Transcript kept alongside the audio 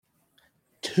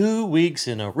2 weeks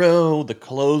in a row, the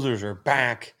closers are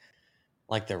back.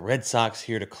 Like the Red Sox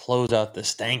here to close out the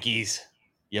Stankies.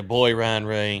 Your boy Ryan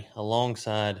Ray,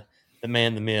 alongside the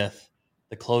man, the myth,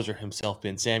 the closer himself,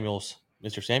 Ben Samuels.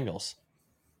 Mr. Samuels,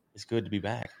 it's good to be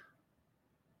back.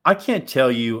 I can't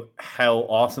tell you how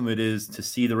awesome it is to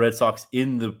see the Red Sox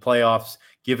in the playoffs,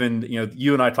 given,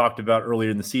 you and I talked about earlier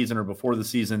in the season or before the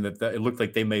season that it looked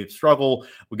like they may struggle.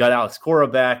 We got Alex Cora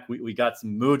back. We got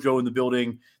some mojo in the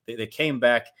building. They came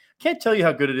back. Can't tell you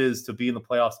how good it is to be in the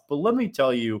playoffs, but let me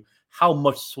tell you how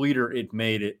much sweeter it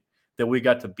made it that we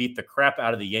got to beat the crap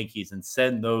out of the Yankees and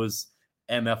send those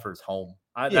MFers home.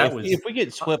 If we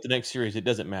get swept the next series, it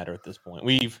doesn't matter at this point.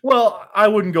 Well, I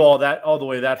wouldn't go all the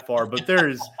way that far, but there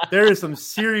is some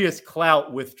serious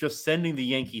clout with just sending the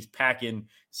Yankees packing,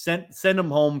 send them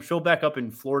home, show back up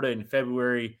in Florida in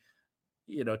February.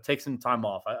 Take some time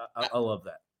off. I love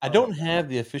that. I don't have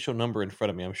the official number in front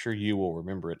of me. I'm sure you will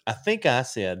remember it. I think I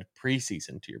said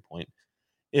preseason, to your point,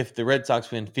 if the Red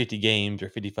Sox win 50 games or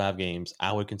 55 games,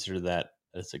 I would consider that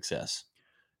a success.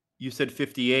 You said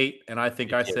 58, and I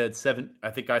think I said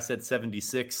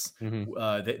 76.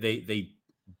 Mm-hmm. They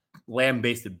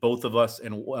lambasted both of us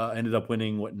and ended up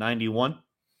winning 91.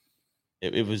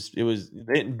 It was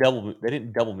they didn't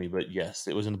double me, but yes,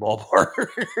 it was in the ballpark.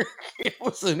 It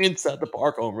was an inside the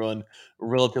park home run,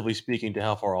 relatively speaking, to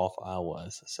how far off I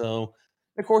was. So,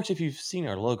 of course, if you've seen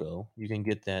our logo, you can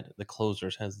get that the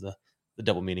closers has the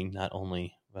double meaning, not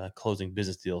only closing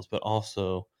business deals, but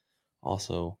also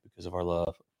because of our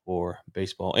love for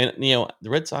baseball. And the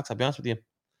Red Sox, I'll be honest with you,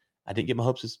 I didn't get my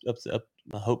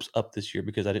hopes up this year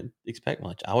because I didn't expect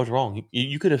much. I was wrong.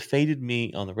 You could have faded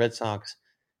me on the Red Sox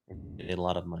and made a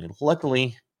lot of money.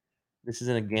 Luckily, this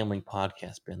isn't a gambling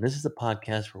podcast, Ben. This is a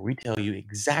podcast where we tell you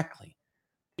exactly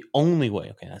the only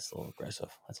way. Okay, that's a little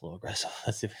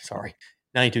aggressive. Sorry.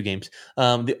 92 games.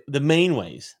 The main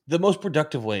ways, the most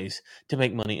productive ways to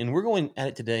make money. And we're going at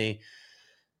it today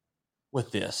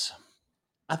with this.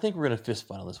 I think we're going to fist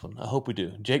fight on this one. I hope we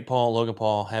do. Jake Paul, Logan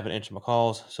Paul haven't answered my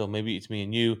calls, so maybe it's me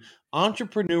and you.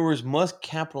 Entrepreneurs must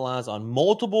capitalize on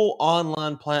multiple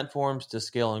online platforms to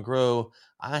scale and grow.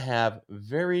 I have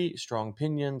very strong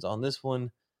opinions on this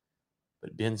one,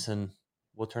 but Benson,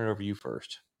 we'll turn it over to you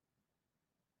first.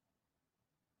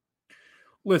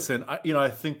 Listen, I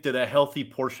think that a healthy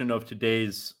portion of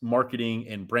today's marketing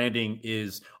and branding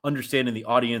is understanding the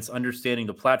audience, understanding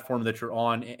the platform that you're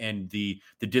on, and the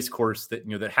discourse that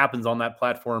that happens on that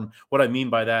platform. What I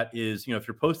mean by that is, if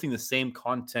you're posting the same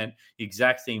content, the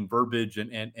exact same verbiage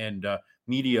and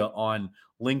media on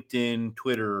LinkedIn,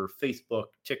 Twitter, Facebook,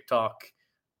 TikTok,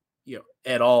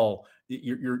 at all,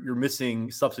 you're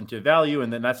missing substantive value,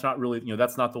 and then that's not really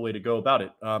that's not the way to go about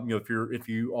it. If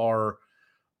you are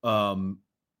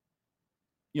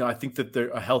I think that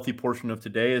a healthy portion of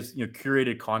today is,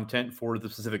 curated content for the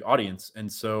specific audience.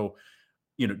 And so,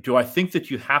 do I think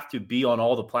that you have to be on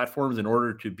all the platforms in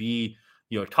order to be,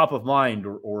 top of mind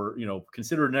or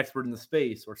considered an expert in the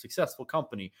space or successful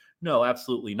company? No,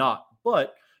 absolutely not.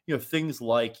 But, things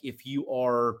like if you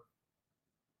are,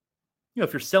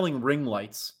 if you're selling ring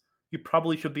lights, you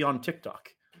probably should be on TikTok.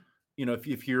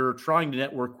 If you're trying to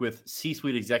network with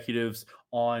C-suite executives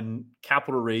on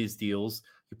capital raise deals,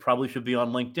 you probably should be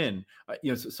on LinkedIn.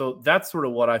 So that's sort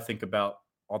of what I think about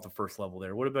on the first level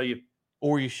there. What about you?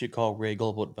 Or you should call Ray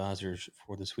Global Advisors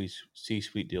for the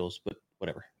C-suite deals, but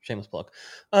whatever. Shameless plug.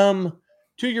 To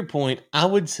your point, I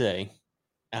would say,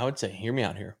 hear me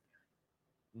out here.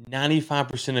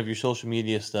 95% of your social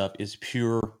media stuff is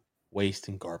pure waste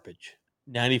and garbage.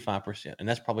 95%, and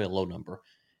that's probably a low number.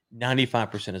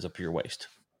 95% is a pure waste.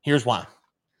 Here's why.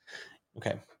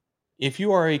 Okay, if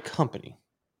you are a company,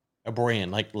 a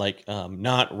brand like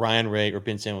not Ryan Ray or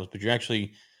Ben Samuels, but you're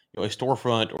actually a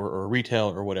storefront or retail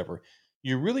or whatever,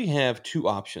 you really have two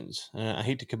options. I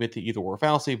hate to commit to either or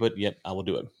fallacy, but yet I will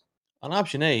do it. On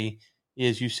option A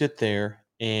is you sit there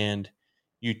and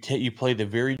you play the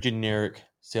very generic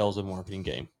sales and marketing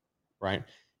game, right?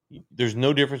 There's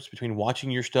no difference between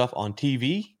watching your stuff on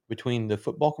TV, between the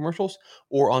football commercials,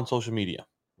 or on social media,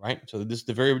 right? So this is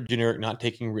the very generic, not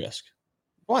taking risk.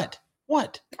 What?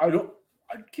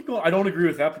 Keep going. I don't agree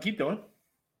with that, but keep going.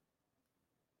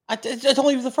 It's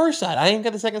only the first side. I ain't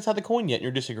got the second side of the coin yet, and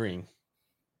you're disagreeing.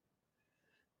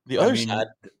 The other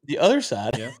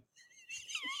side. Yeah.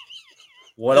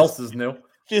 What else is new?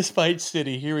 Fist fight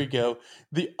city. Here we go.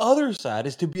 The other side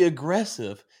is to be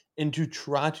aggressive and to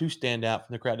try to stand out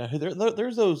from the crowd. Now,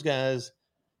 there's those guys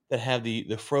that have the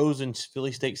frozen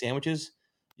Philly steak sandwiches,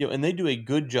 and they do a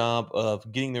good job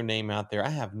of getting their name out there. I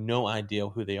have no idea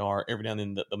who they are. Every now and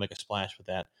then they'll make a splash with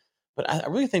that. But I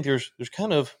really think there's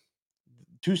kind of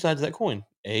two sides of that coin.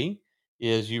 A,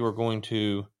 is you are going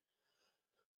to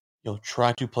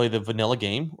try to play the vanilla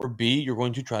game, or B, you're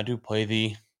going to try to play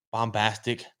the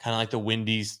bombastic, kind of like the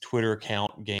Wendy's Twitter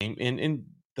account game, and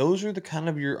those are the kind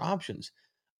of your options.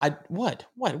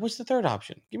 What's the third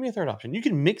option? Give me a third option. You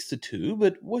can mix the two,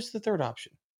 but what's the third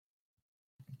option?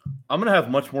 I'm gonna have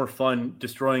much more fun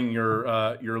destroying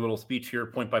your little speech here,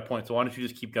 point by point. So why don't you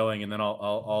just keep going, and then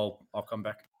I'll come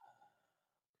back.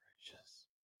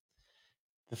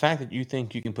 The fact that you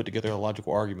think you can put together a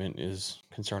logical argument is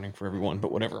concerning for everyone,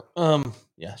 but whatever.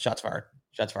 Yeah, shots fired.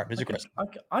 Shots fired. It's aggressive.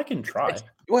 I can try.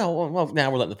 Well,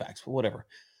 now we're letting the facts, but whatever.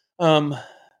 I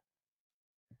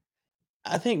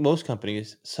think most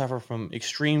companies suffer from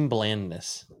extreme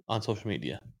blandness on social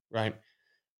media, right?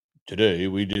 Today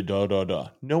we did da da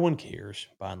da. No one cares,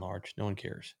 by and large. No one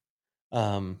cares.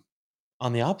 On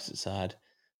the opposite side,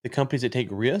 the companies that take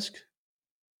risk,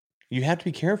 you have to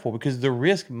be careful because the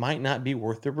risk might not be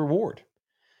worth the reward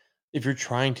if you're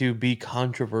trying to be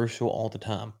controversial all the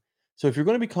time. So if you're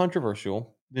going to be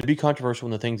controversial, then be controversial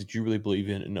in the things that you really believe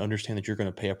in and understand that you're going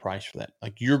to pay a price for that.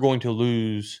 Like you're going to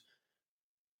lose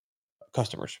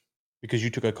customers because you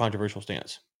took a controversial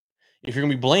stance. If you're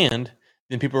going to be bland,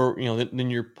 then people are, then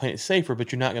you're playing it safer,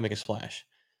 but you're not going to make a splash.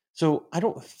 So I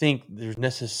don't think there's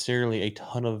necessarily a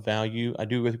ton of value. I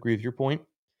do agree with your point.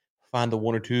 Find the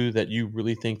one or two that you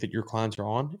really think that your clients are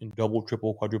on and double,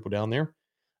 triple, quadruple down there.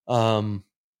 But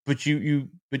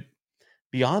but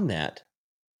beyond that,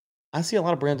 I see a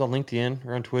lot of brands on LinkedIn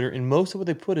or on Twitter, and most of what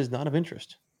they put is not of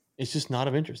interest. It's just not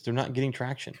of interest. They're not getting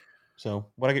traction. So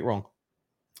what I get wrong?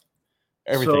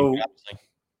 Everything, So, obviously.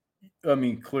 I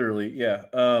mean, clearly, yeah.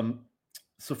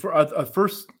 So for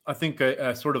first, I think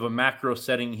a sort of a macro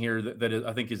setting here that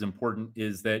I think is important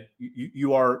is that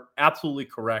you are absolutely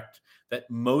correct that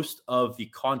most of the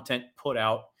content put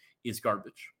out is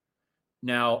garbage.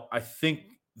 Now, I think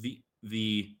the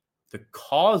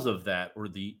cause of that, or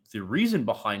the reason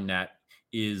behind that,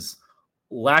 is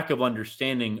lack of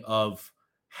understanding of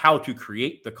how to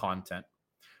create the content.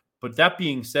 But that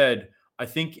being said, I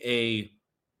think a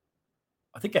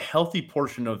healthy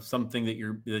portion of something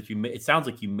it sounds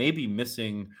like you may be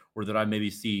missing, or that I maybe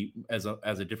see as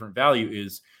a different value,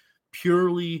 is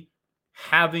purely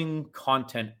having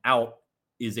content out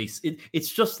it's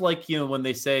just like, when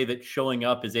they say that showing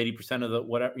up is 80% of the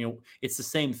whatever, it's the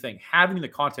same thing. Having the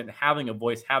content, having a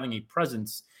voice, having a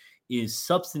presence is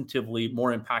substantively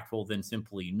more impactful than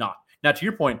simply not. Now, to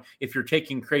your point, if you're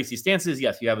taking crazy stances,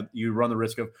 yes, you run the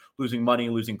risk of losing money,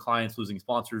 losing clients, losing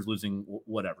sponsors, losing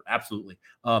whatever. Absolutely.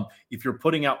 If you're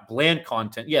putting out bland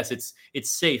content, yes, it's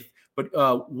safe. But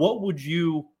what would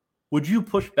you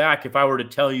push back if I were to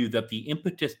tell you that the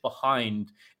impetus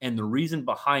behind and the reason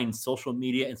behind social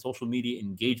media and social media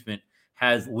engagement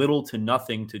has little to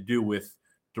nothing to do with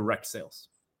direct sales?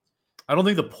 I don't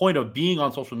think the point of being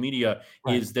on social media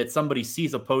is that somebody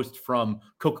sees a post from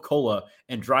Coca-Cola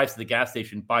and drives to the gas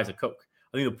station, buys a Coke.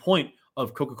 I think the point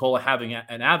of Coca-Cola having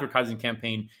an advertising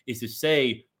campaign is to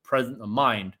stay present of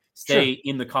mind, stay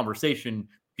in the conversation,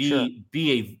 be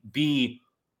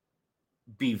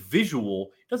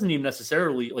visual. It doesn't even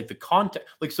necessarily like the content.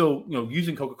 Like, so,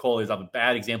 using Coca-Cola is a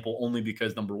bad example only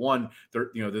because, number one, they're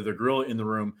the gorilla in the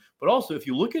room. But also, if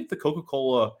you look at the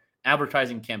Coca-Cola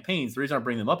advertising campaigns, the reason I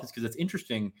bring them up is because it's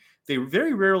interesting. They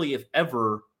very rarely, if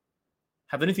ever,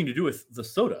 have anything to do with the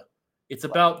soda. It's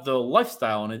about the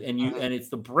lifestyle and it's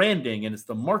the branding and it's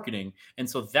the marketing. And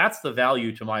so that's the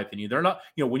value, to my opinion. They're not,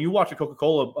 when you watch a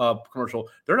Coca-Cola commercial,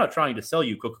 they're not trying to sell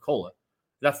you Coca-Cola.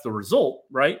 That's the result,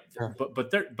 right? Sure.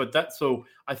 So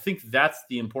I think that's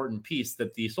the important piece,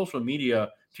 that the social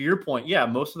media, to your point, yeah,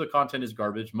 most of the content is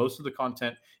garbage. Most of the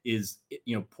content is,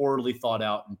 poorly thought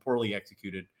out and poorly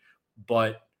executed.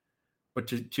 But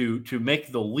to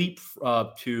make the leap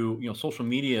to social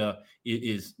media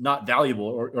is not valuable,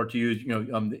 or to use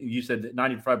you said that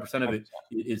 95% of it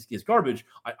is garbage.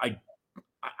 I'm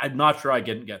not sure I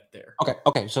can get there.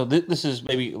 Okay. So this is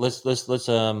maybe let's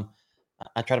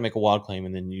I try to make a wild claim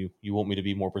and then you want me to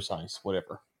be more precise.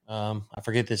 Whatever. I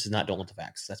forget this is not Don't Let the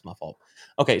Facts. That's my fault.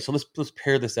 Okay, so let's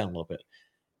pare this down a little bit.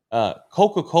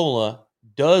 Coca-Cola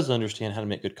does understand how to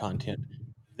make good content.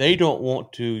 They don't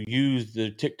want to use the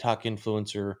TikTok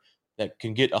influencer that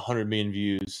can get 100 million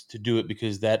views to do it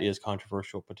because that is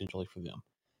controversial potentially for them.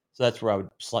 So that's where I would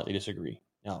slightly disagree.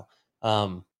 Now,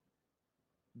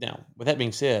 with that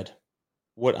being said,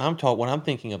 what I'm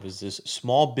thinking of is this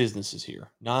small businesses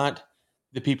here, not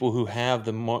the people who have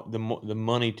the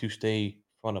money to stay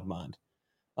front of mind.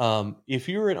 If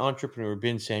you're an entrepreneur,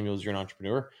 Ben Samuels, you're an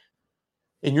entrepreneur,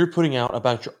 and you're putting out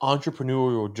about your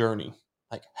entrepreneurial journey,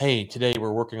 like, hey, today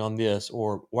we're working on this,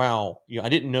 or wow, I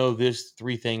didn't know this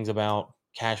 3 things about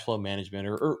cash flow management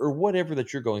or whatever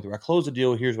that you're going through. I closed a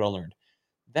deal. Here's what I learned.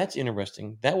 That's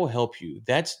interesting. That will help you.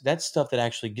 That's stuff that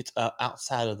actually gets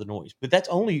outside of the noise. But that's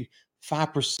only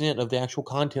 5% of the actual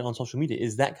content on social media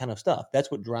is that kind of stuff.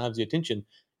 That's what drives the attention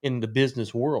in the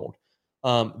business world.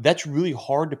 That's really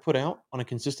hard to put out on a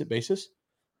consistent basis.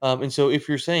 And so if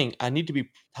you're saying I need to be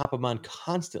top of mind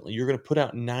constantly, you're going to put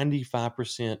out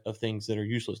 95% of things that are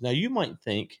useless. Now you might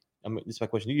think, this is my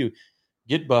question to you,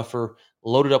 get buffer,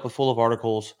 load it up with full of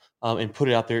articles, and put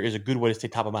it out there is a good way to stay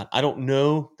top of mind. I don't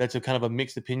know. That's a kind of a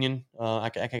mixed opinion. I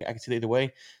can see that either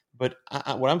way. But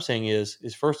what I'm saying is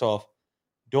first off,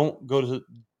 don't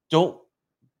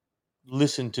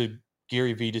listen to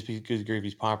Gary Vee just because Gary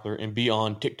Vee's popular and be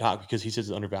on TikTok because he says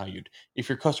it's undervalued. If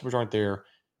your customers aren't there,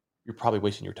 you're probably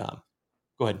wasting your time.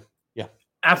 Go ahead. Yeah.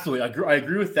 Absolutely. I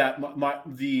agree with that.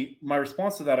 My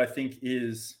response to that, I think,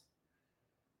 is,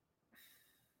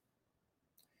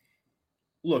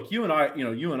 look, you and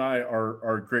I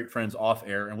are great friends off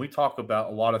air, and we talk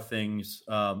about a lot of things,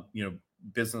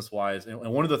 business wise. And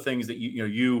one of the things that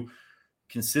you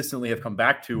consistently have come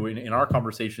back to in our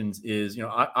conversations is,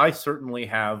 I certainly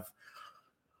have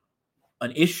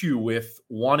an issue with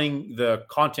wanting the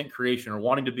content creation or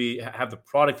wanting to have the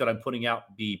product that I'm putting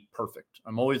out be perfect.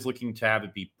 I'm always looking to have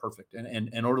it be perfect.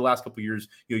 And over the last couple of years,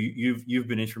 you've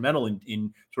been instrumental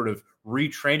in sort of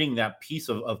retraining that piece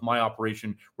of my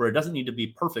operation where it doesn't need to be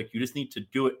perfect. You just need to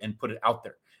do it and put it out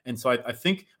there. And so I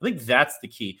think that's the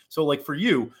key. So like for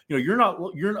you,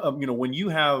 when you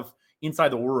have Inside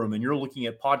the War Room and you're looking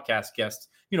at podcast guests,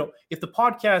 if the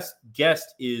podcast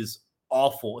guest is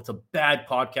awful, it's a bad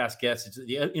podcast guest,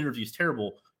 the interview is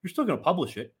terrible, you're still going to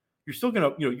publish it. You're still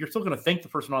going to thank the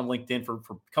person on LinkedIn for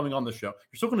coming on the show.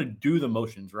 You're still going to do the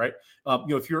motions, right?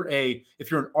 If you're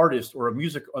an artist or a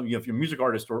music, if you're a music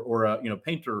artist or a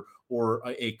painter or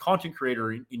a content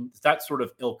creator in that sort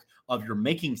of ilk of you're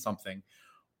making something,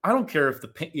 I don't care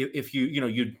if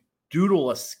you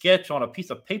doodle a sketch on a piece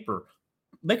of paper.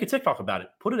 Make a TikTok about it,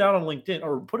 put it out on LinkedIn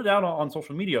or put it out on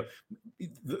social media.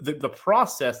 The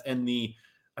process and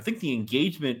I think the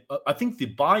engagement, I think the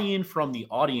buy-in from the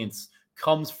audience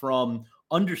comes from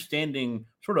understanding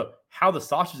sort of how the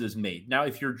sausage is made. Now,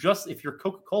 if you're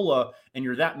Coca-Cola and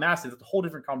you're that massive, it's a whole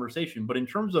different conversation. But in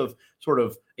terms of sort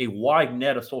of a wide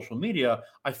net of social media,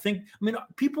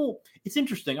 people, it's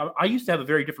interesting. I used to have a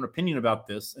very different opinion about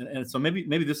this. And so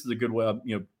maybe this is a good way,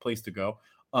 place to go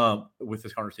with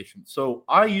this conversation. So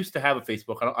I used to have a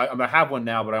Facebook. I have one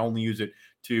now, but I only use it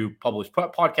to publish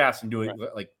podcasts and do it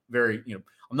like very,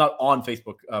 I'm not on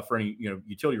Facebook for any,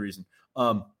 utility reason.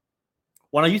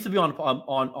 When I used to be on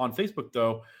Facebook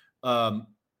though, I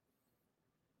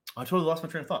totally lost my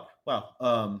train of thought.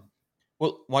 Wow.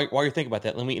 Well, while you're thinking about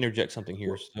that, let me interject something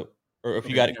here. So, or if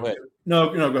you got it, go ahead. No,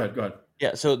 go ahead.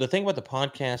 Yeah. So the thing about the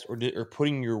podcast or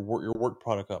putting your work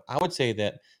product up, I would say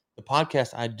that the podcast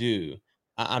I do,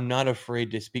 I'm not afraid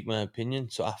to speak my opinion.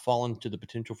 So I fall into the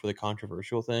potential for the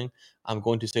controversial thing. I'm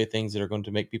going to say things that are going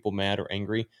to make people mad or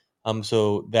angry.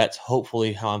 So that's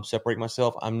hopefully how I'm separating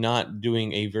myself. I'm not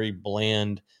doing a very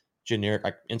bland, generic,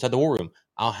 like Inside the War Room.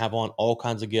 I'll have on all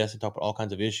kinds of guests and talk about all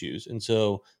kinds of issues. And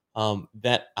so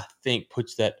that I think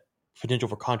puts that potential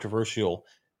for controversial,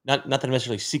 not that I'm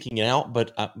necessarily seeking it out,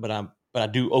 but I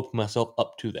do open myself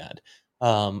up to that.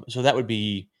 So that would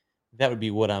be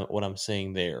what I'm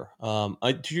saying there.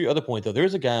 To your other point though,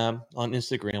 there's a guy on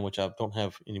Instagram, which I don't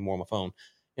have anymore on my phone.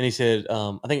 And he said,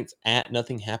 I think it's at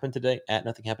Nothing Happened Today,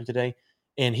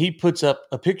 And he puts up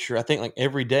a picture, I think like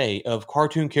every day, of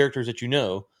cartoon characters that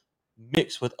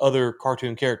mixed with other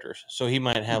cartoon characters. So he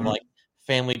might have like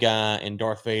Family Guy and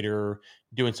Darth Vader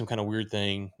doing some kind of weird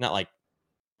thing, not like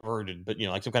verted, but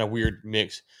like some kind of weird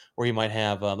mix. Or he might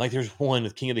have like there's one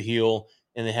with King of the Hill,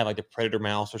 and they have like the Predator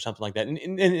mouse or something like that.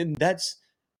 And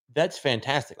that's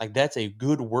fantastic. Like that's a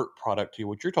good work product to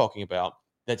what you're talking about.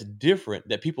 That's different,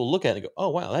 that people look at it and go, oh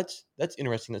wow, that's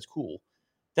interesting, that's cool.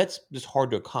 That's just hard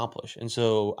to accomplish. And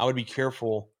so I would be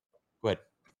careful. Go ahead.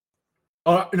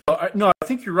 No, I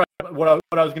think you're right. What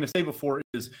I was going to say before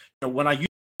is, when I used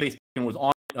Facebook and was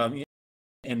on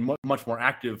and much more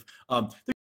active, there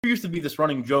used to be this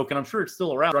running joke, and I'm sure it's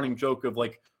still around, running joke of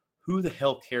like, who the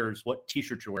hell cares what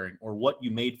T-shirt you're wearing or what you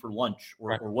made for lunch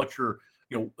or what you're,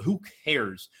 who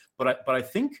cares? But I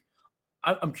think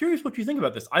I'm curious what you think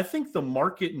about this. I think the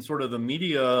market and sort of the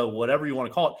media, whatever you want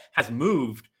to call it, has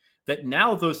moved, that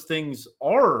now those things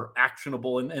are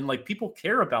actionable and like people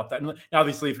care about that. And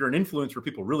obviously if you're an influencer,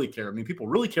 people really care. I mean, people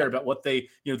really care about what they,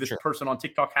 this person on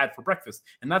TikTok had for breakfast.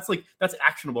 And that's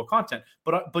actionable content.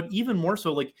 But even more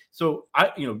so,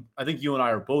 I think you and I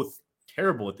are both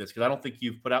terrible at this because I don't think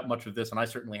you've put out much of this, and I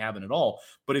certainly haven't at all.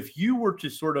 But if you were to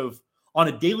sort of on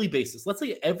a daily basis, let's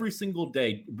say every single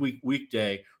day,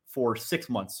 weekday for 6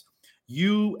 months,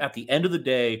 you at the end of the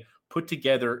day put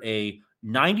together a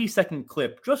 90-second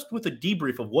clip just with a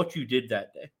debrief of what you did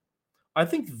that day. I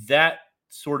think that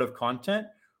sort of content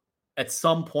at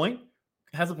some point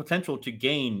has the potential to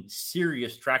gain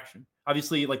serious traction.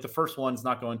 Obviously, like the first one's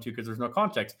not going to because there's no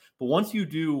context. But once you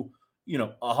do,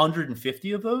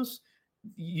 150 of those,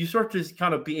 you start to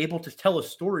kind of be able to tell a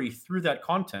story through that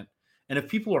content. And if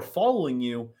people are following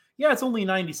you, yeah, it's only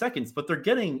 90 seconds, but they're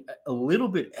getting a little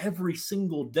bit every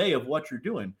single day of what you're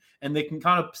doing. And they can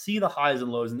kind of see the highs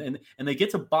and lows and they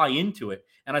get to buy into it.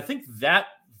 And I think that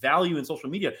value in social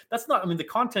media, the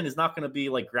content is not going to be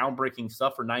like groundbreaking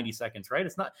stuff for 90 seconds, right?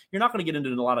 You're not going to get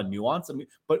into a lot of nuance.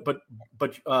 But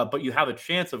you have a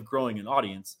chance of growing an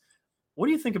audience. What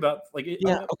do you think about okay.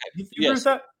 You agree with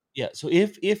that? Yeah. So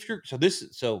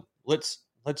let's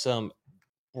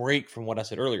break from what I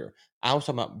said earlier. I was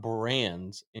talking about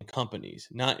brands and companies,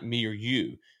 not me or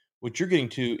you. What you're getting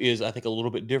to is, I think, a little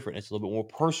bit different. It's a little bit more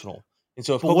personal. And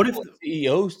so if the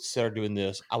CEO started doing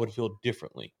this, I would feel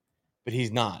differently. But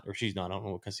he's not, or she's not. I don't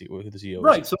know who the CEO is.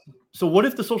 Right. So what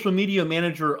if the social media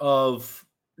manager of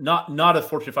not a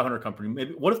Fortune 500 company,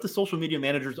 maybe what if the social media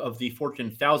managers of the Fortune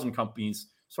 1000 companies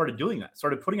started doing that,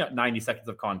 started putting out 90 seconds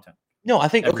of content? No, I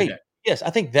think, okay. Day. Yes, I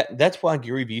think that's why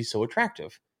Gary Vee is so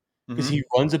attractive. Because he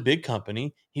runs a big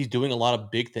company, he's doing a lot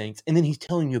of big things, and then he's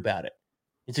telling you about it.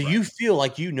 And so you feel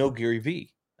like you know Gary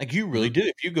Vee. Like you really do.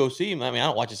 If you go see him, I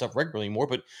don't watch his stuff regularly anymore,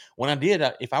 but when I did,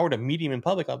 if I were to meet him in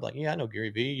public, I'd be like, yeah, I know Gary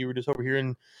Vee. You were just over here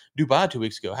in Dubai 2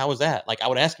 weeks ago. How was that? Like I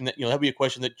would ask him that, that'd be a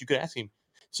question that you could ask him.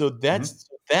 So that's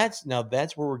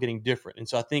where we're getting different. And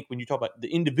so I think when you talk about the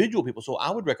individual people, so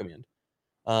I would recommend,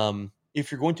 if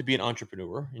you're going to be an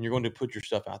entrepreneur and you're going to put your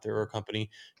stuff out there or a company,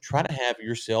 try to have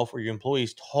yourself or your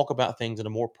employees talk about things at a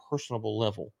more personable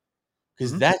level,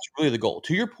 because that's really the goal.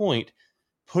 To your point,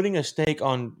 putting a stake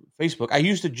on Facebook, I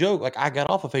used to joke like I got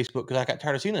off of Facebook because I got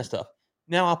tired of seeing that stuff.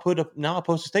 Now I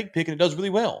post a steak pic and it does really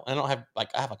well. I have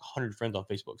like 100 friends on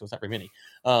Facebook, so it's not very many.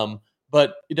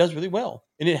 But it does really well,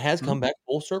 and it has come back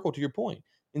full circle to your point.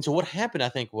 And so what happened, I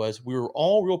think, was we were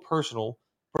all real personable,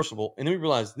 and then we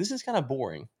realized this is kind of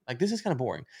boring. And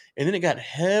then it got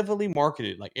heavily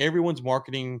marketed. Like everyone's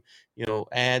marketing,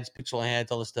 ads, pixel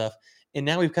ads, all this stuff. And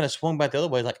now we've kind of swung back the other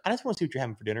way. Like, I just want to see what you're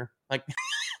having for dinner. Like,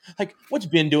 like what's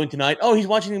Ben doing tonight? Oh, he's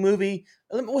watching a movie.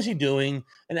 What's he doing?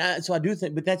 And so I do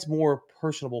think, but that's more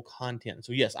personable content.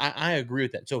 So yes, I agree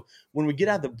with that. So when we get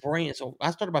out of the brand, so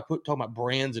I started by talking about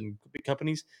brands and big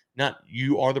companies. Not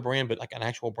you are the brand, but like an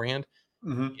actual brand.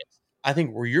 Yes. I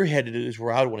think where you're headed is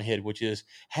where I would want to head, which is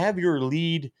have your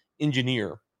lead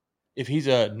engineer, if he's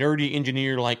a nerdy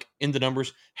engineer, like in the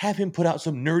numbers, have him put out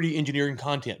some nerdy engineering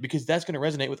content, because that's going to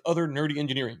resonate with other nerdy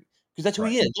engineering, because that's who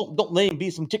he is. Don't let him be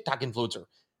some TikTok influencer.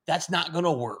 That's not going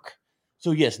to work.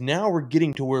 So yes, now we're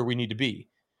getting to where we need to be.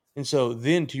 And so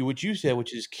then to what you said,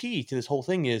 which is key to this whole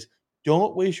thing, is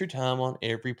don't waste your time on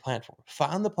every platform.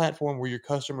 Find the platform where your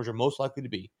customers are most likely to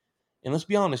be. And let's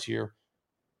be honest here.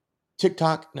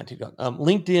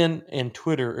 LinkedIn and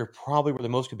Twitter are probably where the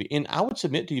most could be. And I would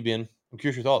submit to you, Ben, I'm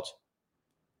curious your thoughts.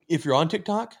 If you're on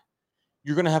TikTok,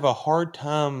 you're going to have a harder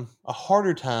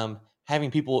time having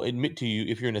people admit to you,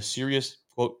 if you're in a serious,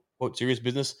 quote, serious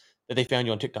business, that they found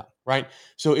you on TikTok, right?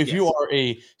 So if you are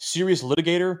a serious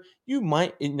litigator, you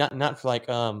might not feel like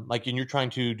and you're trying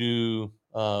to do,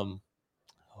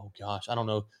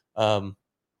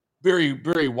 very,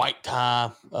 very white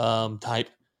tie type.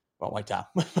 Well, white tie.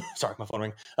 Sorry, my phone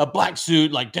rang. A black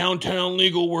suit, like downtown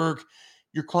legal work.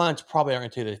 Your clients probably aren't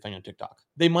going to tell you they found you on TikTok.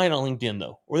 They might on LinkedIn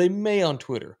though, or they may on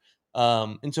Twitter.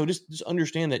 And so just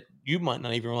understand that you might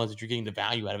not even realize that you're getting the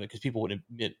value out of it, because people would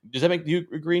admit. Do you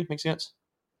agree? Make sense?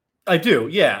 I do.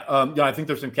 Yeah. I think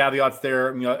there's some caveats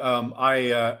there.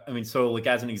 So like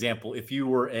as an example, if you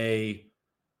were a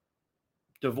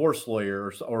divorce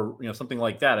lawyer or something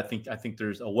like that, I think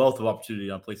there's a wealth of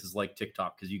opportunity on places like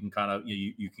TikTok, because you can kind of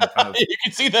you can kind of you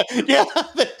can see that. Yeah,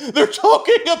 they're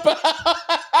talking about.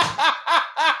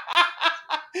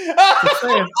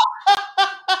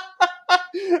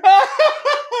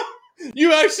 You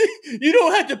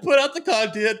don't have to put out the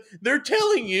content. They're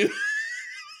telling you.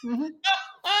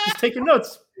 Just taking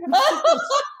notes.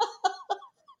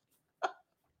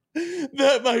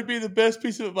 That might be the best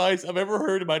piece of advice I've ever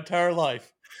heard in my entire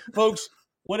life. Folks,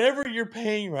 whatever you're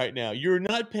paying right now, you're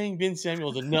not paying Ben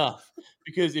Samuels enough,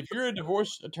 because if you're a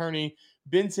divorce attorney,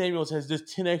 Ben Samuels has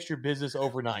just 10 extra business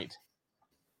overnight.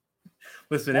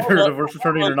 Listen, if you're a divorce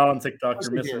attorney and you're not on TikTok,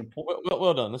 you're missing.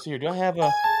 Well done. Let's see here. Do I have a...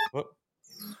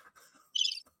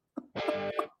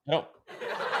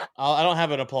 I don't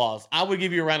have an applause. I would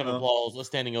give you a round of No. applause, a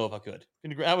standing O if I could.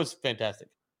 That was fantastic.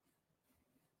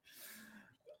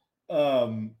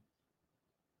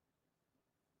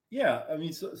 Yeah, I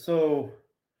mean, so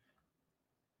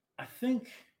I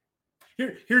think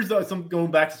here's some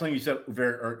going back to something you said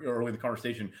very early in the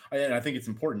conversation, and I think it's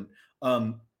important.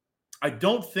 I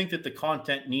don't think that the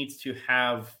content needs to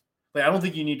have, like, I don't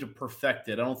think you need to perfect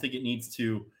it. I don't think it needs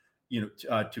to,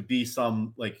 to be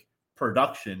some like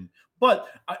production. But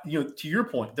to your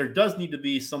point, there does need to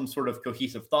be some sort of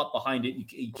cohesive thought behind it.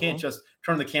 You can't just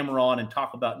turn the camera on and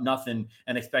talk about nothing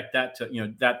and expect that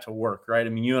to work, right? I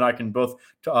mean, you and I can both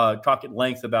talk at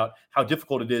length about how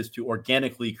difficult it is to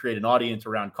organically create an audience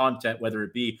around content, whether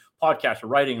it be podcast or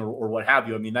writing or what have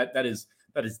you. I mean, that is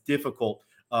difficult,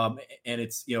 and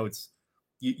it's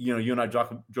you and I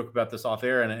joke about this off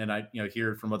air, and I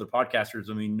hear from other podcasters.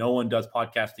 I mean, no one does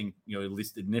podcasting, at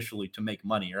least initially, to make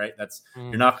money, right? That's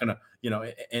you're not gonna,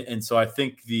 and so I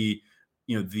think the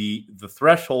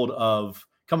threshold of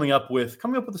coming up with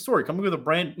a story, coming with a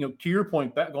brand, to your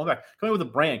point, coming up with a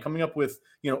brand, coming up with,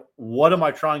 what am I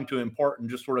trying to impart, and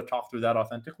just sort of talk through that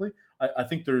authentically. I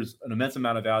think there's an immense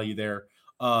amount of value there.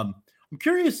 I'm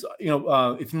curious,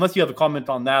 unless you have a comment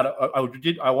on that,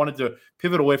 I wanted to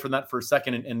pivot away from that for a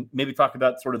second and maybe talk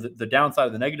about sort of the downside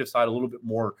of the negative side a little bit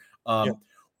more.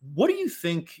 What do you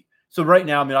think? So right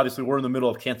now, I mean, obviously we're in the middle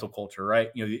of cancel culture, right?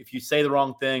 If you say the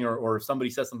wrong thing or if somebody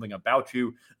says something about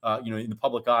you, in the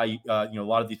public eye, a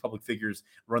lot of these public figures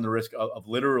run the risk of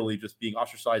literally just being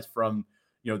ostracized from,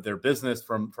 their business,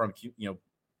 from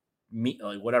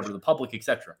whatever, the public,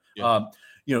 etc.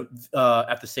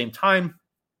 At the same time,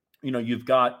 you've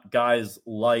got guys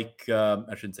like,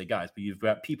 I shouldn't say guys, but you've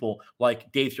got people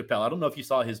like Dave Chappelle. I don't know if you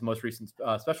saw his most recent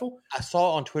special. I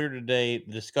saw on Twitter today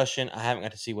the discussion. I haven't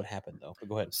got to see what happened though, but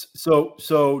go ahead. So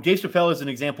Dave Chappelle is an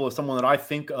example of someone that I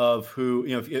think of who,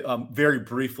 very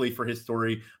briefly for his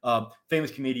story,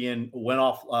 famous comedian, went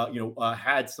off,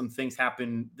 had some things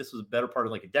happen. This was a better part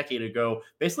of like a decade ago,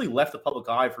 basically left the public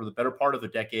eye for the better part of a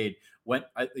decade.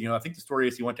 I think the story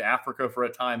is he went to Africa for a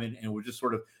time and was just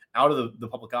sort of out of the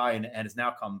public eye and has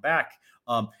now come back.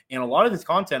 And a lot of his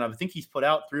content, I think he's put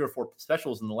out 3 or 4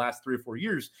 specials in the last 3 or 4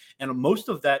 years. And most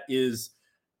of that is,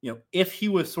 if he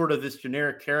was sort of this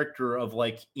generic character of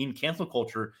like in cancel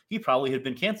culture, he probably had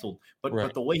been canceled. But Right.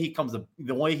 but the way he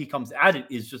comes at it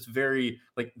is just very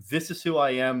like, this is who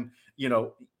I am.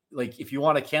 Like if you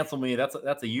want to cancel me, that's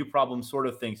a you problem sort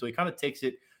of thing. So he kind of takes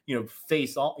it,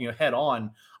 face on, head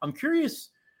on. I'm curious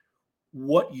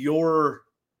what your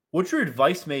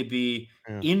advice may be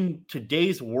in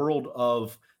today's world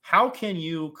of how can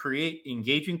you create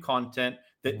engaging content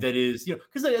that is,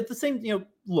 because at the same,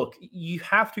 look, you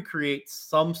have to create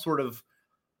some sort of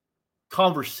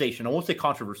conversation. I won't say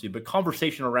controversy, but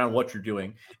conversation around what you're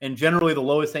doing. And generally the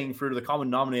lowest hanging fruit or the common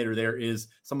denominator there is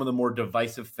some of the more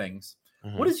divisive things.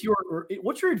 What's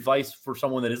your advice for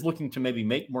someone that is looking to maybe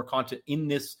make more content in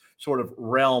this sort of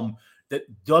realm that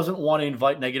doesn't want to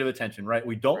invite negative attention, right?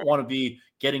 We don't want to be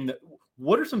getting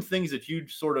what are some things that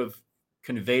you'd sort of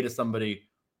convey to somebody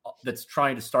that's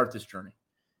trying to start this journey?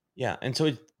 Yeah, and so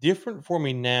it's different for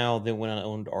me now than when I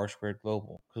owned R Squared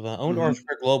Global. Because when I owned R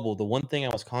Squared Global, the one thing I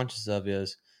was conscious of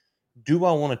is, do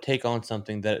I want to take on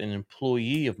something that an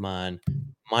employee of mine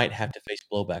might have to face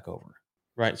blowback over?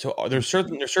 Right. So there's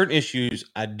certain issues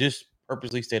I just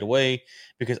purposely stayed away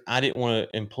because I didn't want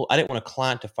a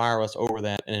client to fire us over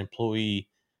that an employee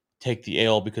take the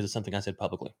L because of something I said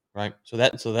publicly. Right. So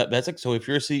that's like, so if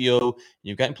you're a CEO and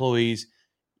you've got employees,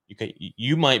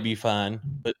 you might be fine,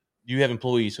 but you have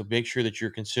employees, so make sure that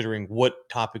you're considering what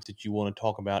topics that you want to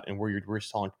talk about and where your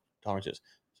risk tolerance is.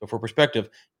 So for perspective,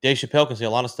 Dave Chappelle can say a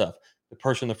lot of stuff. The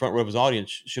person in the front row of his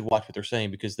audience should watch what they're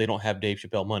saying because they don't have Dave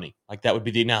Chappelle money. Like that would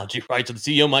be the analogy, right? So the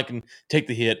CEO might can take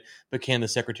the hit, but can the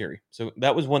secretary? So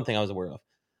that was one thing I was aware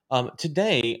of.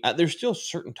 Today, there's still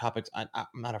certain topics I'm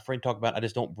not afraid to talk about. I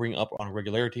just don't bring up on a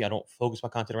regularity. I don't focus my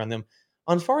content around them.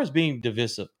 As far as being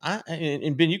divisive,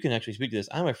 and Ben, you can actually speak to this.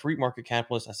 I'm a free market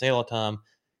capitalist. I say all the time.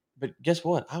 But guess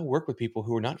what? I work with people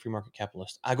who are not free market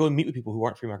capitalists. I go and meet with people who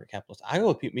aren't free market capitalists. I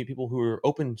go meet people who are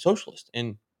open socialists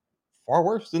and far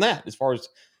worse than that as far as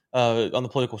on the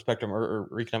political spectrum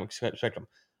or economic spectrum.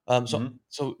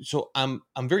 So I'm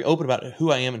very open about who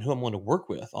I am and who I'm willing to work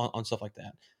with on stuff like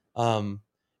that.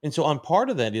 And so on part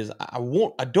of that is I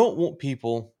don't want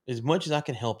people, as much as I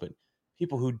can help it,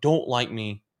 people who don't like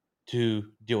me to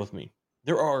deal with me.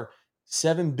 There are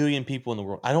 7 billion people in the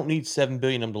world. I don't need 7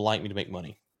 billion of them to like me to make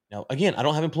money. Now, again, I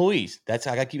don't have employees. I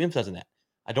got to keep emphasizing that.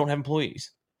 I don't have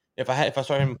employees. If I start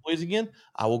having employees again,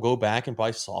 I will go back and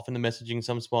probably soften the messaging in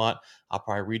some spot. I'll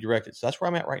probably redirect it. So that's where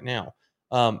I'm at right now.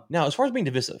 Now, as far as being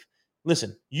divisive,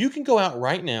 listen, you can go out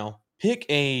right now, pick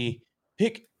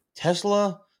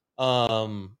Tesla,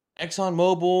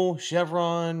 ExxonMobil,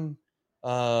 Chevron,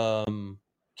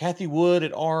 Kathy Wood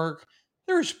at ARC.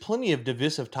 There's plenty of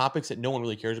divisive topics that no one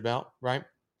really cares about, right?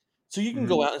 So you can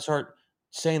go out and start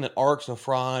saying that ARC's a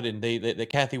fraud and that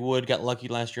Kathy Wood got lucky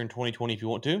last year in 2020 if you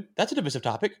want to. That's a divisive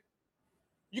topic.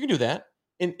 You can do that.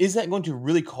 And is that going to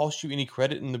really cost you any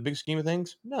credit in the big scheme of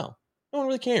things? No. No one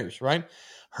really cares, right?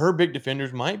 Her big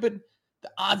defenders might, but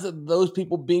the odds of those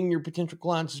people being your potential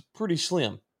clients is pretty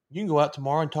slim. You can go out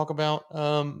tomorrow and talk about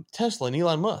Tesla and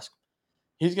Elon Musk.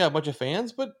 He's got a bunch of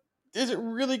fans, but is it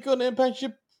really going to impact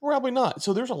you? Probably not.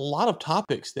 So there's a lot of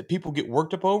topics that people get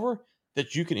worked up over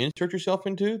that you can insert yourself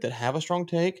into that have a strong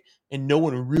take and no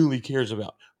one really cares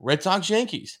about. Red Sox,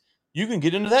 Yankees. You can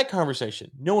get into that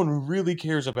conversation. No one really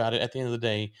cares about it at the end of the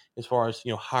day as far as,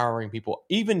 hiring people.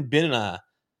 Even Ben and I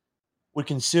would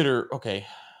consider,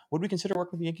 would we consider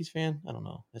working with the Yankees fan? I don't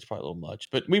know. That's probably a little much,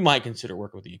 but we might consider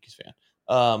working with the Yankees fan.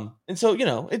 And so,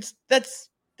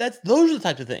 those are the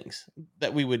types of things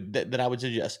that that I would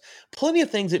suggest. Plenty of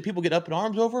things that people get up in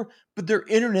arms over, but they're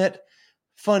internet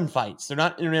fun fights. They're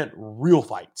not internet real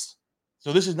fights.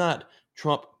 So this is not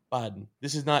Trump Biden.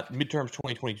 This is not midterms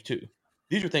 2022.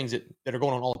 These are things that are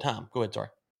going on all the time. Go ahead, sorry.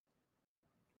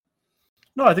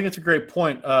 No, I think it's a great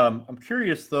point. I'm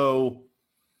curious though.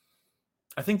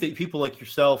 I think that people like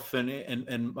yourself and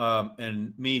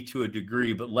me to a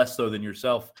degree, but less so than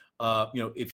yourself.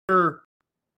 If you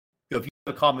have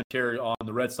a commentary on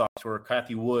the Red Sox or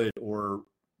Kathy Wood or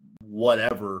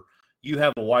whatever, you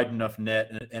have a wide enough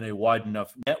net and a wide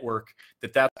enough network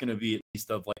that's going to be at least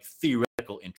of like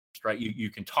theoretical interest, right? You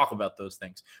can talk about those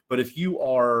things. But if you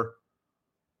are,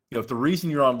 if the reason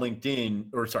you're on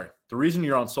LinkedIn, the reason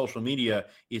you're on social media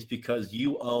is because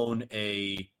you own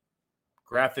a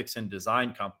graphics and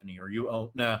design company, or if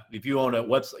you own a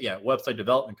website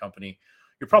development company,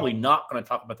 you're probably not going to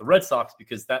talk about the Red Sox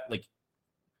because that,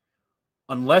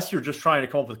 unless you're just trying to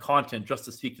come up with content just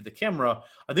to speak to the camera.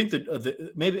 I think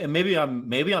that maybe I'm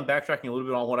backtracking a little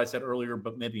bit on what I said earlier,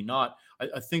 but maybe not.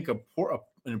 I think an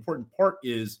important part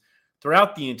is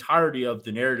throughout the entirety of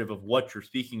the narrative of what you're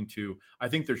speaking to, I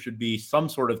think there should be some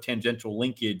sort of tangential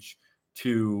linkage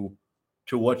to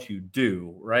what you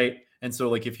do, right? And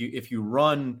so, if you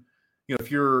run,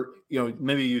 if you're,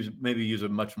 maybe use a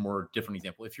much more different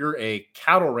example. If you're a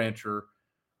cattle rancher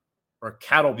or a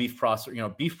cattle beef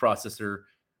processor,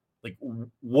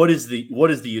 what is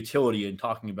the utility in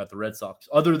talking about the Red Sox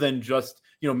other than just,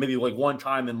 maybe one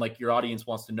time and your audience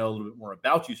wants to know a little bit more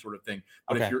about you sort of thing.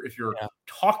 But if you're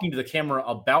talking to the camera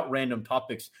about random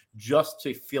topics just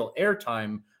to fill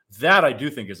airtime, that I do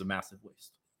think is a massive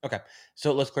waste. Okay.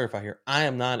 So let's clarify here.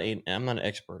 I'm not an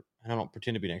expert. I don't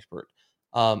pretend to be an expert.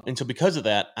 And so because of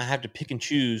that, I have to pick and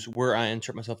choose where I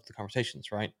insert myself into the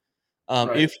conversations, right?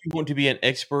 Right. If you want to be an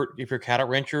expert, if you're a cattle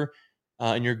rancher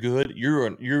and you're good,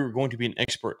 you're going to be an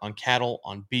expert on cattle,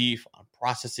 on beef, on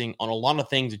processing, on a lot of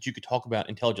things that you could talk about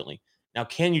intelligently. Now,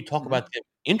 can you talk about them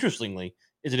interestingly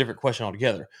is a different question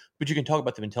altogether, but you can talk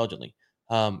about them intelligently.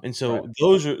 And so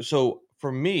those are, so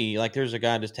for me, there's a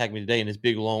guy just tagged me today in his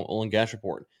big long oil and gas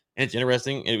report, and it's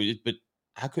interesting, but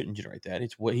I couldn't generate that.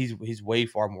 It's what he's way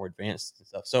far more advanced and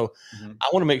stuff. So I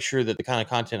want to make sure that the kind of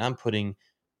content I'm putting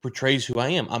portrays who I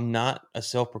am. I'm not a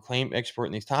self-proclaimed expert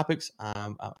in these topics.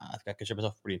 I consider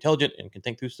myself pretty intelligent and can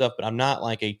think through stuff, but I'm not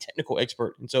like a technical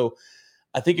expert. And so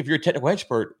I think if you're a technical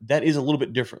expert, that is a little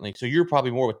bit differently. So you're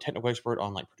probably more of a technical expert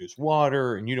on produced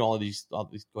water and all these. Go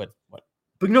ahead. What?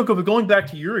 But going back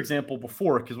to your example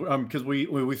before, because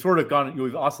we sort of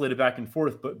we've oscillated back and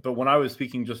forth. But when I was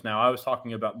speaking just now, I was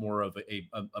talking about more of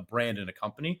a brand and a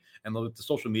company, and the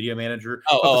social media manager.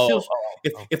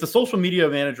 If the social media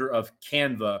manager of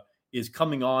Canva is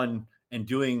coming on and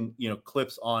doing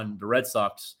clips on the Red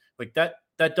Sox,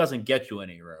 that doesn't get you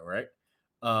anywhere, right?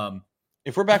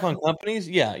 If we're back on companies,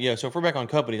 yeah. So if we're back on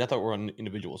companies, I thought we're on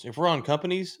individuals. If we're on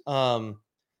companies, then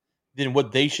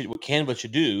what Canva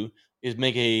should do is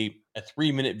make a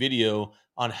 3-minute video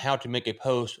on how to make a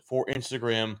post for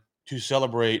Instagram to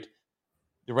celebrate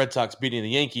the Red Sox beating the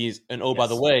Yankees. And by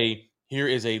the way, here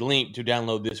is a link to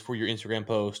download this for your Instagram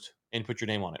post and put your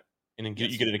name on it. And then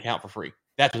you get an account for free.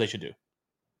 That's what they should do.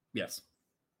 Yes.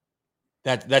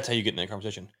 That's how you get in that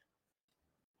conversation.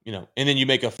 And then you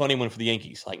make a funny one for the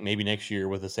Yankees, maybe next year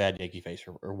with a sad Yankee face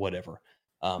or whatever.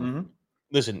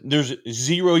 Listen, there's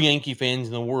 0 Yankee fans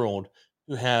in the world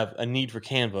who have a need for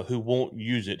Canva who won't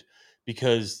use it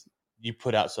because you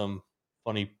put out some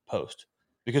funny post.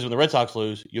 Because when the Red Sox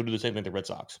lose, you'll do the same thing to the Red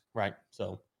Sox, right?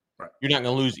 So you're not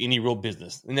going to lose any real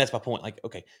business. And that's my point.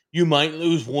 You might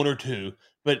lose 1 or 2,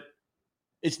 but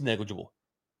it's negligible.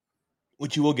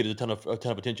 What you will get is a ton of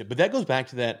attention. But that goes back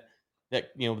to that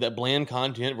that bland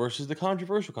content versus the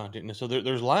controversial content. And so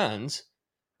there's lines.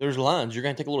 There's lines. You're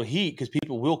going to take a little heat because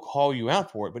people will call you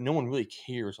out for it, but no one really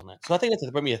cares on that. So I think that's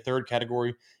maybe a third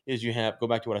category is you have, go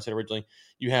back to what I said originally,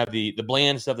 you have the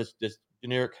bland stuff that's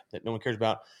generic that no one cares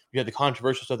about. You have the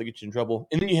controversial stuff that gets you in trouble.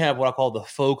 And then you have what I call the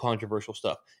faux controversial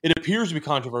stuff. It appears to be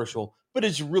controversial, but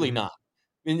it's really not.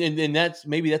 And that's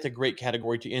a great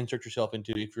category to insert yourself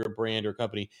into if you're a brand or a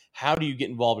company. How do you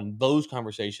get involved in those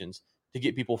conversations to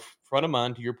get people front of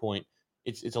mind? To your point,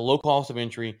 it's a low cost of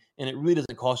entry, and it really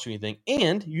doesn't cost you anything.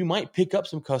 And you might pick up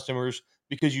some customers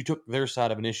because you took their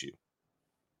side of an issue.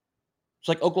 It's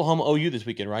like Oklahoma OU this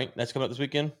weekend, right? That's coming up this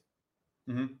weekend.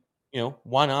 Mm-hmm.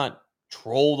 Why not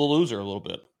troll the loser a little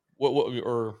bit?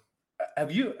 Or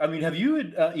have you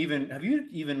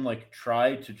even like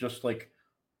tried to just like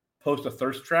post a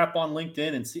thirst trap on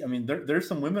LinkedIn and see? I mean, there's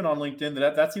some women on LinkedIn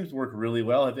that seems to work really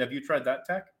well. Have you tried that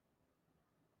tech?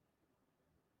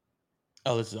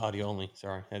 Oh, this is audio only.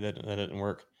 Sorry, that didn't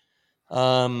work.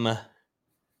 Yeah,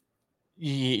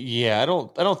 I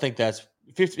don't think that's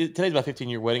 50. Today's my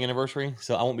 15-year wedding anniversary,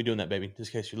 so I won't be doing that, baby.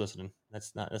 Just in case you're listening,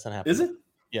 that's not happening. Is it?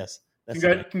 Yes.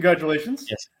 Congratulations.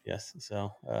 Yes.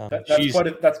 So that's quite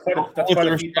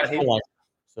a feat.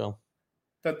 So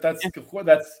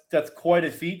that's quite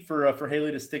a feat for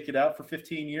Haley to stick it out for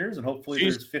 15 years, and hopefully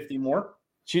there's 50 more.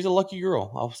 She's a lucky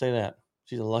girl. I'll say that.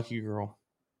 She's a lucky girl.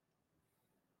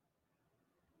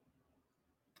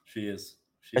 She is.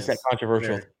 That's that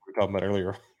controversial thing we were talking about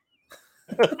earlier.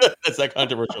 That's that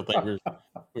controversial thing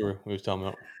we were talking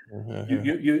about.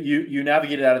 You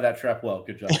navigated out of that trap well.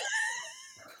 Good job.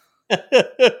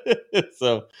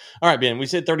 So, all right, Ben, we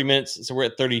said 30 minutes, so we're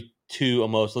at 32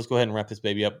 almost. Let's go ahead and wrap this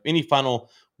baby up. Any final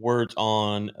words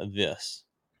on this?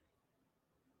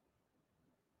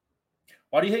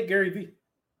 Why do you hate Gary Vee?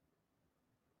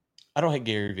 I don't hate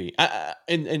Gary Vee. I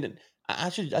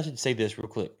should say this real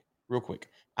quick.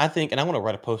 I think, and I want to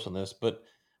write a post on this, but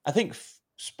I think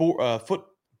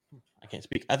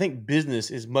I think business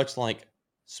is much like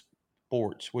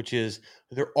sports, which is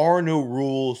there are no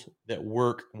rules that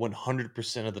work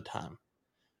 100% of the time,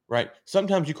 right?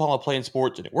 Sometimes you call a play in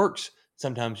sports and it works.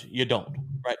 Sometimes you don't,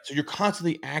 right? So you're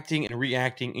constantly acting and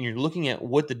reacting, and you're looking at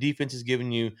what the defense is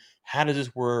giving you. How does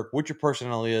this work? What your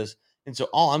personnel is. And so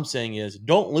all I'm saying is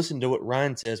don't listen to what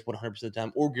Ryan says 100% of the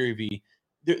time or Gary Vee.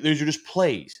 Those are just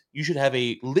plays. You should have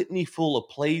a litany full of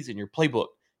plays in your playbook,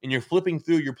 and you're flipping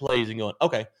through your plays and going,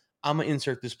 okay, I'm going to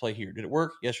insert this play here. Did it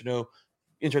work? Yes or no?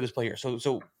 Insert this play here.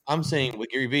 So I'm saying with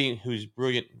Gary Vee, who's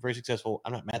brilliant, very successful,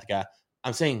 I'm not mad at the guy.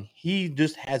 I'm saying he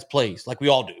just has plays like we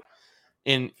all do.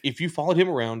 And if you followed him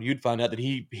around, you'd find out that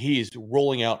he is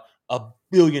rolling out a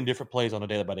billion different plays on a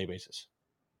day-by-day basis.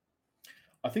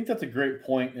 I think that's a great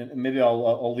point, and maybe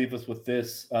I'll leave us with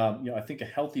this. I think a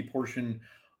healthy portion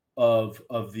of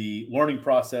the learning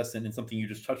process, and something you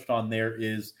just touched on there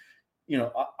is,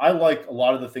 I like a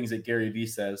lot of the things that Gary Vee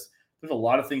says. There's a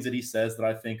lot of things that he says that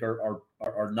I think are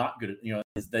not good.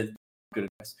 Is that good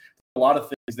advice? A lot of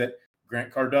things that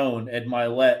Grant Cardone, Ed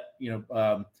Milet,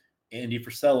 Andy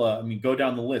Frisella. I mean, go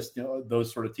down the list.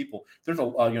 Those sort of people. There's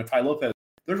Ty Lopez.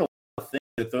 There's a lot of things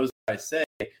that those guys say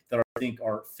that I think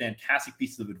are fantastic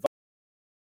pieces of advice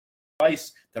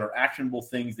that are actionable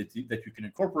things that you can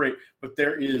incorporate. But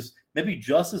there is maybe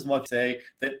just as much say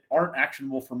that aren't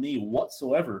actionable for me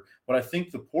whatsoever. But I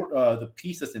think the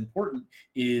piece that's important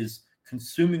is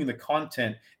consuming the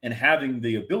content and having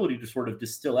the ability to sort of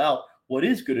distill out what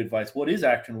is good advice, what is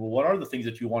actionable, what are the things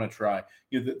that you want to try.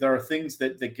 There are things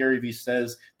that Gary Vee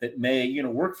says that may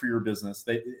work for your business.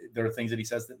 There are things that he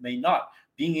says that may not.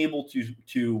 Being able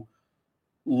to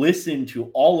listen to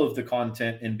all of the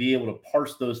content and be able to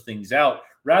parse those things out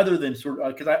rather than sort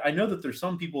of, because I know that there's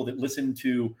some people that listen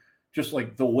to just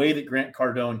like the way that Grant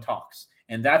Cardone talks,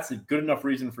 and that's a good enough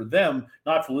reason for them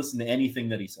not to listen to anything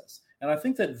that he says. And I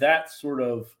think that sort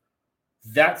of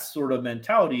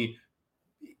mentality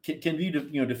can be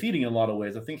defeating in a lot of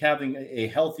ways. I think having a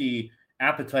healthy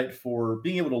appetite for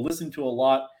being able to listen to a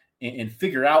lot and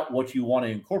figure out what you want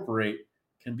to incorporate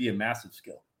can be a massive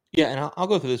skill. Yeah, and I'll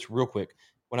go through this real quick.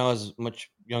 When I was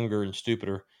much younger and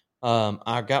stupider,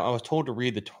 I was told to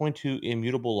read the 22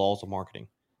 Immutable Laws of Marketing.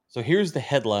 So here's the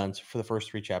headlines for the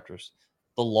first 3 chapters.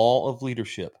 The Law of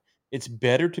Leadership. It's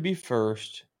better to be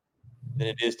first than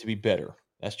it is to be better.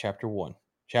 That's chapter 1.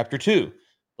 Chapter 2,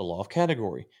 the Law of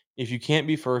Category. If you can't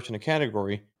be first in a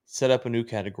category, set up a new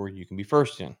category you can be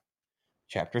first in.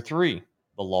 Chapter 3,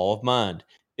 the Law of Mind.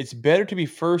 It's better to be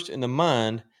first in the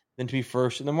mind than to be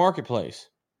first in the marketplace.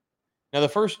 Now, the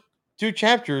first 2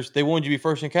 chapters, they wanted you to be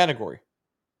first in category,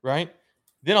 right?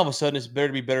 Then all of a sudden, it's better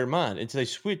to be better than mine until they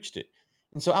switched it.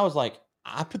 And so I was like,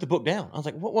 I put the book down. I was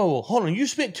like, whoa, hold on. You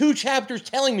spent 2 chapters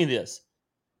telling me this.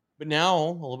 But now, a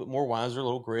little bit more wiser, a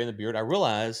little gray in the beard, I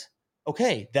realize,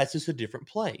 okay, that's just a different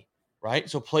play, right?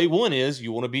 So play 1 is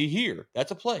you want to be here.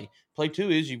 That's a play. Play 2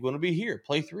 is you want to be here.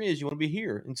 Play 3 is you want to be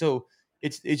here. And so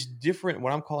it's different.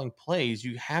 What I'm calling plays,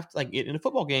 you have to, like in a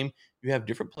football game, you have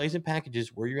different plays and packages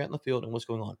where you're at in the field and what's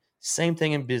going on. Same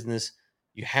thing in business.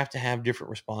 You have to have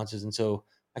different responses. And so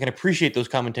I can appreciate those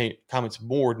comments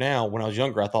more now. When I was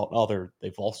younger, I thought, oh,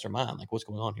 they've lost their mind. Like, what's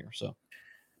going on here? So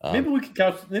maybe we can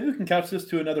couch this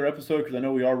to another episode, because I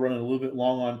know we are running a little bit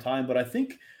long on time. But I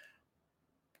think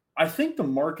the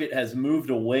market has moved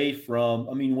away from.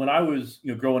 I mean, when I was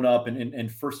growing up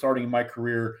and first starting my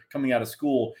career, coming out of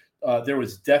school, there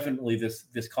was definitely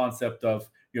this concept of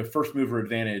first mover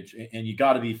advantage, and you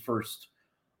got to be first.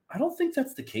 I don't think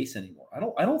that's the case anymore.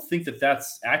 I don't think that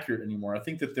that's accurate anymore. I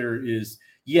think that there is,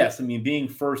 yes, I mean, being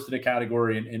first in a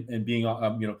category and being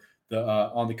on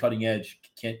the cutting edge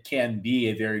can be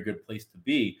a very good place to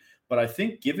be. But I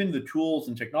think given the tools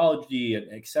and technology and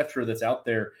et cetera that's out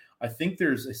there, I think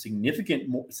there's a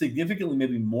significantly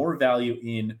maybe more value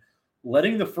in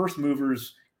letting the first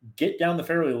movers get down the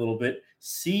fairway a little bit,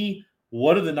 see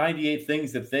what are the 98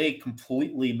 things that they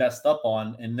completely messed up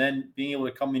on, and then being able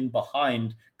to come in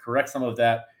behind, correct some of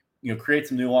that, create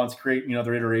some nuance, create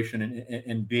another iteration,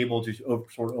 and be able to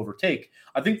sort of overtake.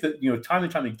 I think that time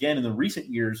and time again in the recent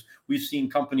years, we've seen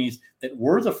companies that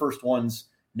were the first ones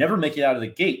never make it out of the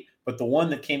gate, but the one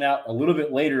that came out a little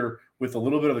bit later with a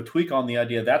little bit of a tweak on the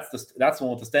idea, that's the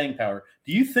one with the staying power.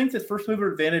 Do you think that first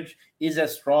mover advantage is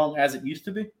as strong as it used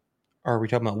to be? Are we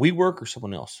talking about WeWork or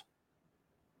someone else?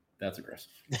 That's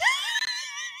aggressive.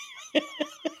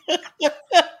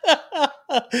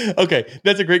 Okay,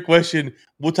 that's a great question.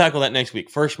 We'll tackle that next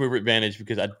week. First mover advantage,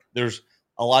 because there's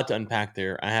a lot to unpack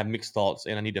there. I have mixed thoughts,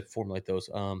 and I need to formulate those.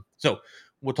 So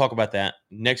we'll talk about that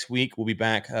next week. We'll be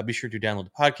back. Be sure to download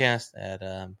the podcast at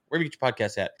wherever you get your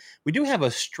podcast at. We do have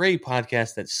a stray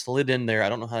podcast that slid in there. I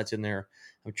don't know how it's in there.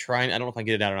 I'm trying. I don't know if I can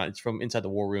get it out or not. It's from Inside the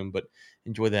War Room, but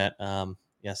enjoy that.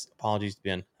 Yes, apologies,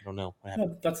 Ben. I don't know what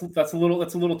happened. No, that's a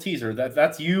little teaser.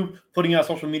 That's you putting out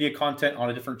social media content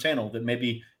on a different channel that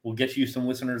maybe will get you some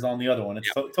listeners on the other one. It's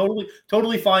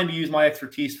totally fine to use my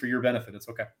expertise for your benefit. It's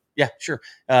okay. Yeah, sure.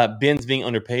 Ben's being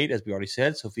underpaid, as we already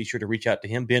said, so be sure to reach out to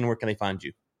him. Ben, where can they find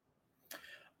you?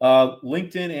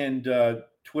 LinkedIn and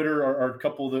Twitter are a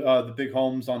couple of the big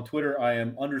homes. On Twitter, I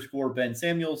am _Ben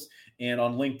Samuels, and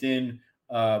on LinkedIn,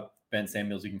 Ben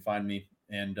Samuels. You can find me,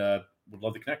 and would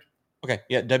love to connect. Okay,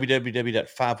 yeah,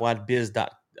 www.5wide.biz.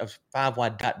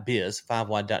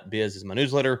 5wide.biz is my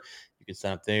newsletter. You can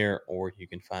sign up there, or you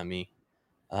can find me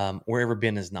wherever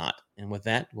Ben is not. And with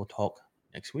that, we'll talk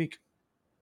next week.